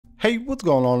Hey, what's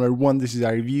going on everyone, this is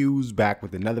iReviews back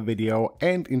with another video,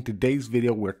 and in today's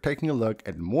video we're taking a look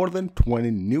at more than 20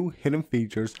 new hidden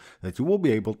features that you will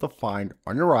be able to find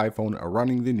on your iPhone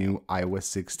running the new iOS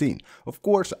 16. Of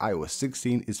course, iOS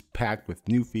 16 is packed with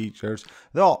new features.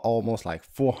 There are almost like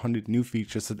 400 new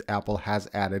features that Apple has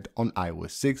added on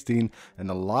iOS 16, and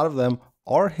a lot of them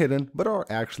are hidden but are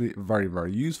actually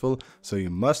very useful, so you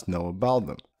must know about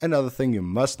them. Another thing you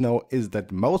must know is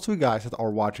that most of you guys that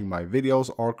are watching my videos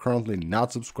are currently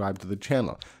not subscribed to the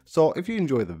channel. So if you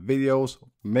enjoy the videos,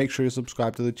 make sure you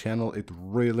subscribe to the channel. It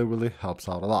really helps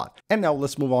out a lot. And now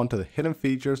let's move on to the hidden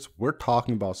features. We're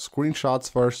talking about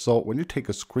screenshots first. So when you take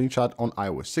a screenshot on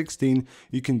iOS 16,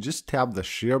 you can just tap the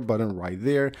share button right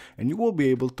there and you will be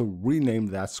able to rename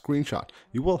that screenshot.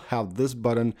 You will have this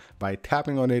button. By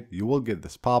tapping on it, you will get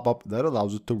this pop-up that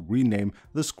allows you to rename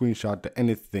the screenshot to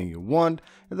anything you want.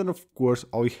 And then of course,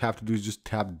 all you have to do is just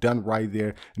tap done right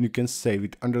there and you can save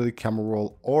it under the camera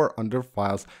roll or under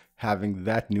files, having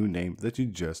that new name that you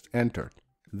just entered.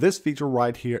 This feature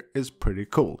right here is pretty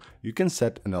cool. You can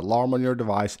set an alarm on your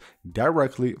device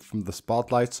directly from the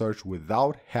Spotlight search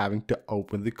without having to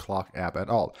open the clock app at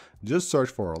all. Just search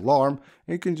for alarm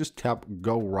and you can just tap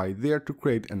go right there to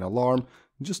create an alarm.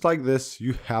 Just like this,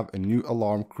 you have a new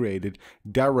alarm created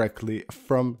directly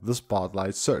from the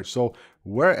Spotlight search. So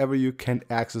wherever you can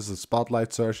access the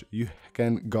Spotlight search, you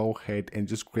can go ahead and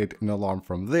just create an alarm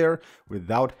from there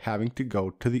without having to go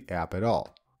to the app at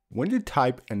all. When you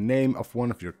type a name of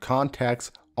one of your contacts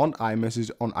on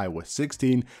iMessage on iOS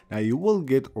 16, now you will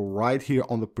get right here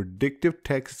on the predictive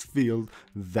text field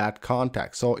that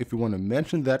contact. So if you want to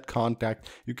mention that contact,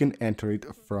 you can enter it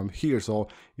from here. So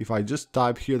if I just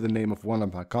type here the name of one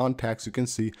of my contacts, you can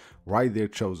see right there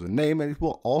it shows the name, and it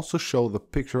will also show the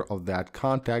picture of that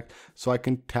contact. So I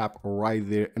can tap right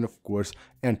there and of course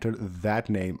enter that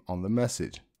name on the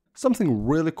message. Something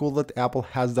really cool that Apple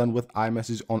has done with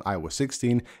iMessage on iOS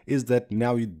 16 is that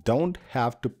now you don't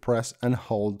have to press and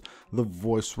hold the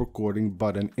voice recording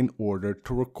button in order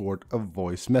to record a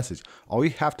voice message. All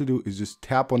you have to do is just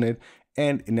tap on it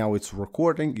and now it's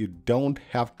recording. You don't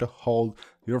have to hold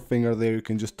your finger there. You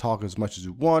can just talk as much as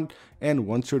you want, and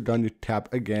once you're done you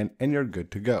tap again and you're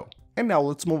good to go. And now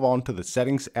let's move on to the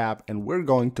settings app, and we're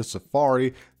going to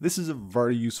Safari. This is a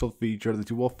very useful feature that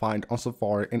you will find on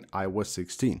Safari in iOS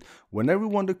 16. Whenever you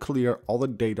want to clear all the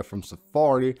data from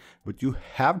Safari, but you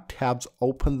have tabs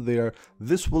open there,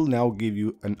 this will now give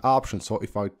you an option. So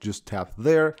if I just tap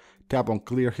there, tap on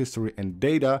clear history and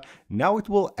data, now it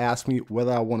will ask me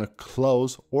whether I want to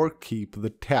close or keep the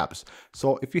tabs.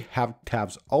 So if you have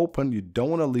tabs open, you don't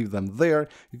want to leave them there,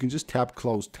 you can just tap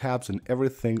close tabs and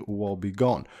everything will be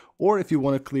gone. Or if you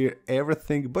want to clear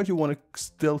everything but you want to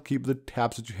still keep the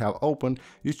tabs that you have open,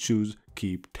 you choose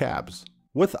keep tabs.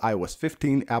 With iOS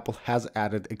 15, Apple has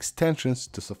added extensions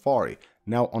to Safari.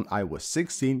 Now on iOS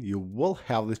 16, you will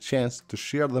have the chance to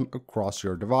share them across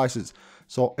your devices.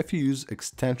 So if you use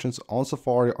extensions on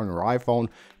Safari on your iPhone,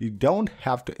 you don't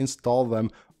have to install them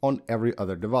on every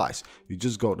other device. You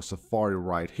just go to Safari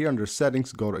right here under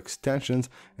settings, go to extensions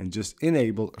and just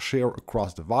enable share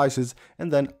across devices,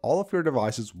 and then all of your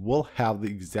devices will have the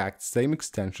exact same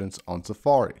extensions on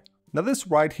Safari. Now this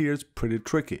right here is pretty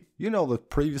tricky. You know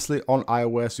that previously on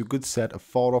iOS you could set a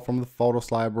photo from the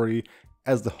Photos library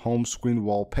as the home screen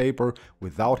wallpaper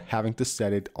without having to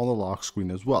set it on the lock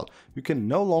screen as well. You can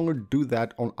no longer do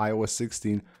that on iOS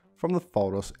 16 from the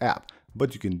Photos app,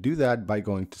 but you can do that by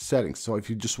going to settings. So if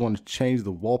you just want to change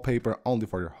the wallpaper only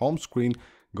for your home screen,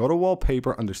 go to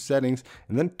wallpaper under settings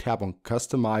and then tap on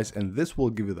customize, and this will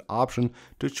give you the option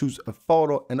to choose a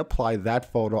photo and apply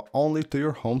that photo only to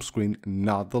your home screen,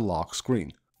 not the lock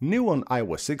screen. New on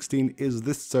iOS 16 is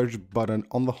this search button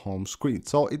on the home screen.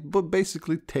 So it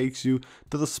basically takes you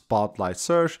to the Spotlight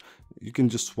search. You can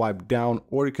just swipe down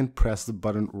or you can press the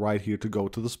button right here to go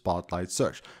to the Spotlight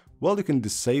search. Well, you can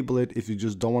disable it if you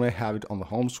just don't want to have it on the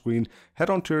home screen. Head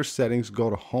on to your settings,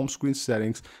 go to home screen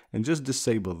settings and just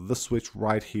disable the switch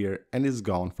right here and it's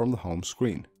gone from the home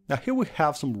screen. Now here we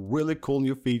have some really cool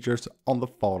new features on the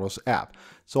Photos app.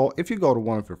 So if you go to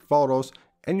one of your photos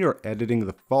and you're editing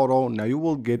the photo, now you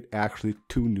will get actually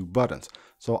two new buttons.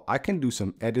 So I can do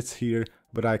some edits here,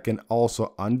 but I can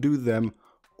also undo them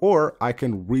or I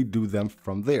can redo them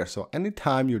from there. So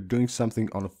anytime you're doing something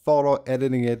on a photo,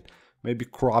 editing it, maybe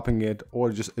cropping it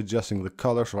or just adjusting the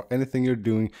colors or anything you're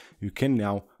doing, you can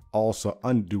now also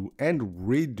undo and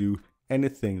redo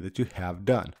anything that you have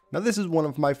done. Now this is one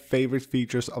of my favorite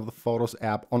features of the Photos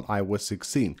app on iOS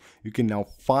 16. You can now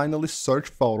finally search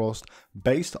photos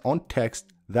based on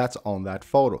text that's on that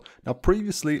photo. Now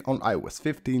previously on iOS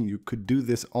 15 you could do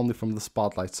this only from the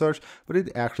Spotlight search, but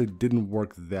it actually didn't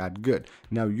work that good.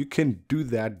 Now you can do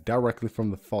that directly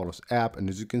from the Photos app, and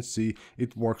as you can see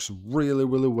it works really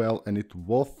well, and it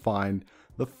will find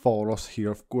the photos here,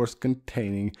 of course,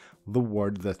 containing the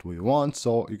word that we want.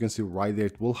 So you can see right there,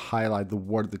 it will highlight the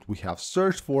word that we have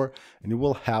searched for, and you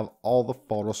will have all the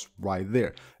photos right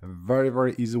there. A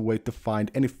very easy way to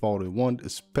find any photo you want,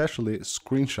 especially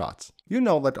screenshots. You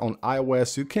know that on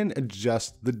iOS you can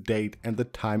adjust the date and the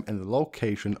time and the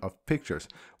location of pictures.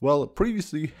 Well,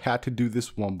 previously you had to do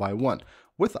this one by one.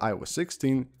 With iOS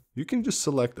 16, you can just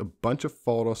select a bunch of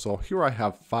photos. So here I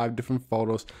have 5 different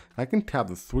photos. I can tap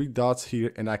the 3 dots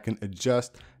here and I can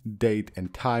adjust date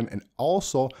and time, and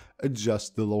also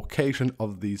adjust the location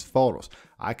of these photos.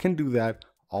 I can do that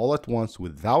all at once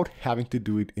without having to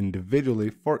do it individually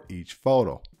for each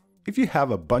photo. If you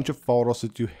have a bunch of photos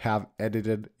that you have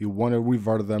edited, you want to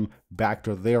revert them back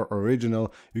to their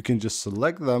original, you can just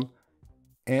select them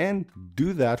and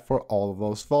do that for all of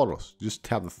those photos. Just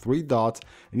tap the 3 dots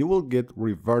and you will get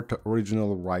revert to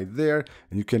original right there,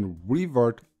 and you can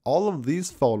revert all of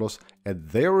these photos at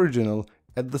their original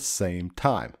at the same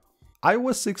time.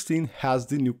 iOS 16 has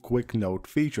the new Quick Note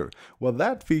feature. Well,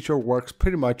 that feature works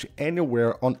pretty much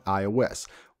anywhere on iOS.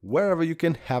 Wherever you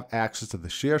can have access to the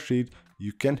share sheet,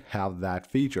 you can have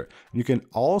that feature. You can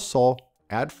also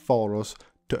add photos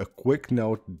to a quick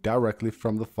note directly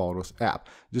from the Photos app.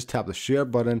 Just tap the share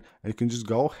button and you can just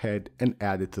go ahead and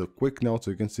add it to the quick note.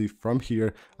 So you can see from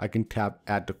here, I can tap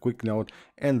add to quick note,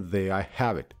 and there I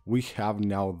have it. We have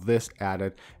now this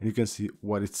added, and you can see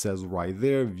what it says right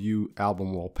there, view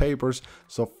album wallpapers.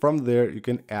 So from there, you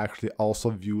can actually also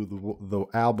view the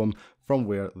album from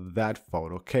where that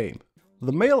photo came.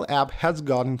 The Mail app has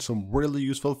gotten some really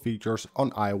useful features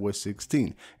on iOS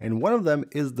 16, and one of them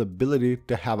is the ability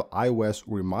to have iOS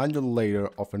remind you later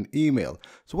of an email.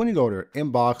 So when you go to your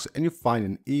inbox and you find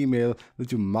an email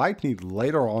that you might need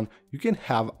later on, you can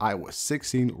have iOS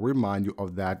 16 remind you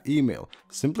of that email.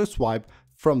 Simply swipe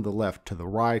from the left to the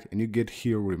right and you get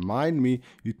here remind me.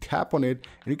 You tap on it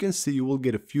and you can see you will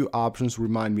get a few options: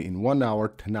 remind me in 1 hour,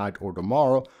 tonight, or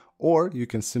tomorrow. Or you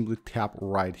can simply tap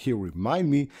right here, remind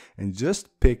me, and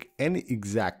just pick any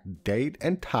exact date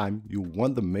and time you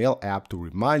want the Mail app to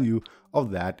remind you of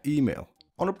that email.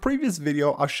 On a previous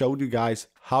video, I showed you guys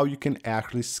how you can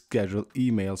actually schedule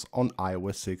emails on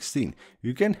iOS 16.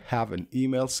 You can have an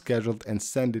email scheduled and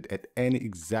send it at any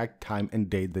exact time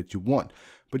and date that you want.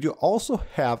 But you also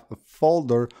have a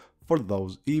folder for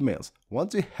those emails.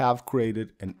 Once you have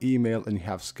created an email and you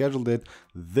have scheduled it,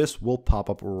 this will pop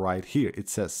up right here. It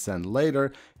says send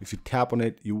later. If you tap on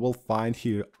it, you will find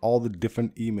here all the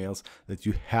different emails that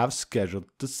you have scheduled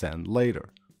to send later.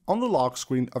 On the lock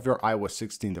screen of your iOS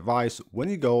 16 device, when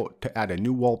you go to add a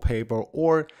new wallpaper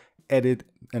or edit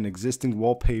an existing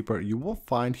wallpaper, you will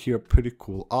find here a pretty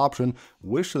cool option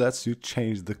which lets you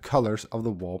change the colors of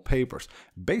the wallpapers.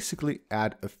 Basically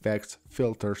add effects,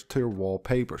 filters to your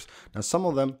wallpapers. Now some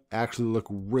of them actually look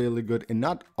really good, and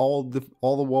not all the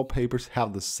wallpapers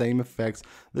have the same effects.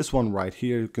 This one right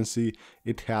here, you can see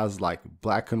it has like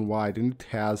black and white, and it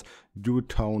has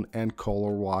duotone and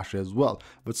color wash as well.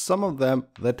 But some of them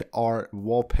that are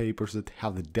wallpapers that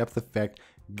have the depth effect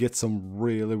get some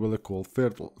really cool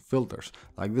filters,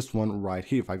 like this one right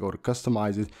here. If I go to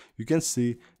customize it, you can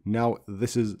see now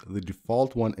this is the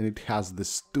default one, and it has the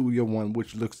studio one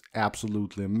which looks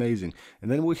absolutely amazing. And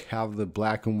then we have the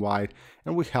black and white,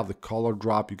 and we have the color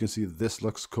drop. You can see this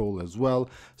looks cool as well.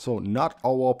 So not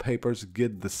all wallpapers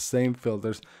get the same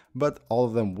filters, but all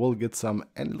of them will get some,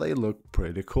 and they look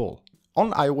pretty cool.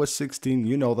 On iOS 16,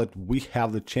 you know that we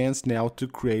have the chance now to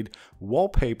create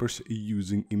wallpapers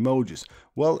using emojis.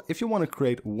 Well, if you want to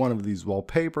create one of these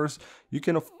wallpapers, you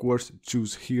can of course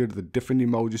choose here the different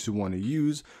emojis you want to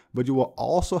use, but you will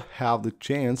also have the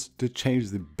chance to change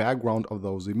the background of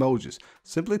those emojis.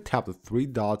 Simply tap the 3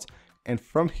 dots, and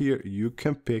from here you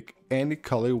can pick any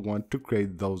color you want to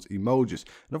create those emojis.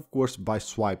 And of course, by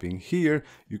swiping here,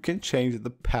 you can change the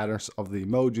patterns of the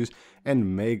emojis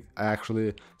and make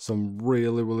actually some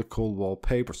really cool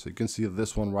wallpapers. So you can see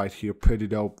this one right here, pretty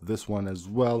dope. This one as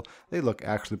well, they look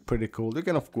actually pretty cool. You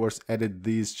can of course edit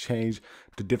these, change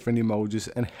to different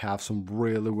emojis, and have some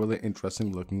really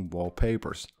interesting looking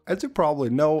wallpapers. As you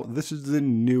probably know, this is the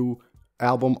new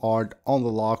album art on the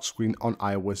lock screen on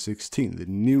iOS 16, the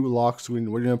new lock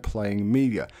screen when you're playing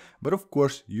media. But of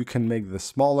course, you can make this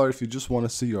smaller. If you just want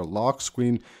to see your lock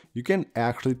screen, you can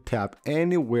actually tap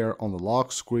anywhere on the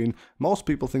lock screen. Most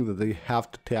people think that they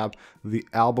have to tap the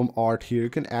album art here. You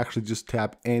can actually just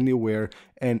tap anywhere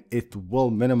and it will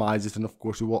minimize it, and of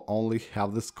course you will only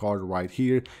have this card right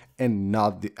here and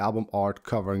not the album art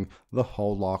covering the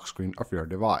whole lock screen of your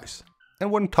device. And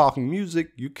when talking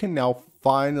music, you can now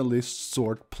finally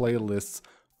sort playlists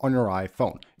on your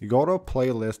iPhone. You go to a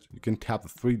playlist, you can tap the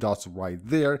three dots right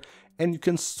there, and you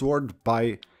can sort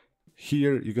by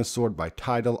here. You can sort by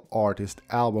title, artist,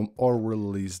 album, or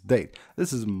release date.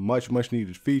 This is a much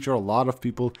needed feature. A lot of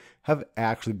people have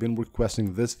actually been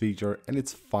requesting this feature, and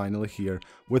it's finally here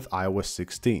with iOS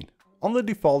 16. On the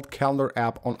default calendar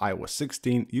app on iOS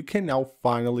 16, you can now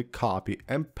finally copy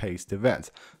and paste events.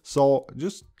 So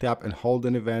just tap and hold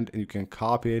an event and you can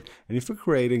copy it. And if you're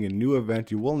creating a new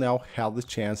event, you will now have the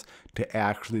chance to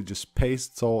actually just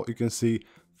paste. So you can see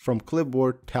from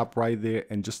clipboard, tap right there,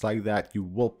 and just like that, you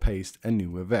will paste a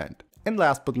new event. And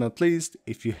last but not least,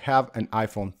 if you have an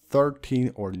iPhone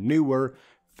 13 or newer,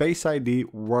 Face ID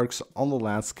works on the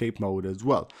landscape mode as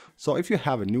well. So if you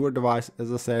have a newer device,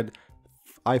 as I said,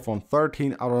 iPhone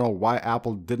 13, I don't know why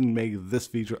Apple didn't make this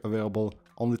feature available.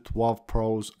 Only 12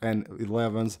 Pros and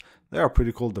 11s. They are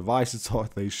pretty cool devices, so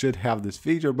they should have this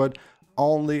feature, but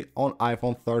only on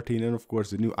iPhone 13 and of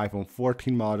course the new iPhone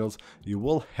 14 models, you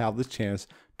will have the chance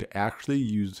to actually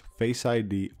use Face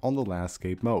ID on the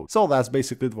landscape mode. So that's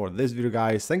basically it for this video,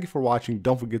 guys. Thank you for watching.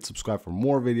 Don't forget to subscribe for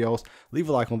more videos. Leave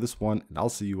a like on this one, and I'll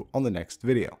see you on the next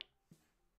video.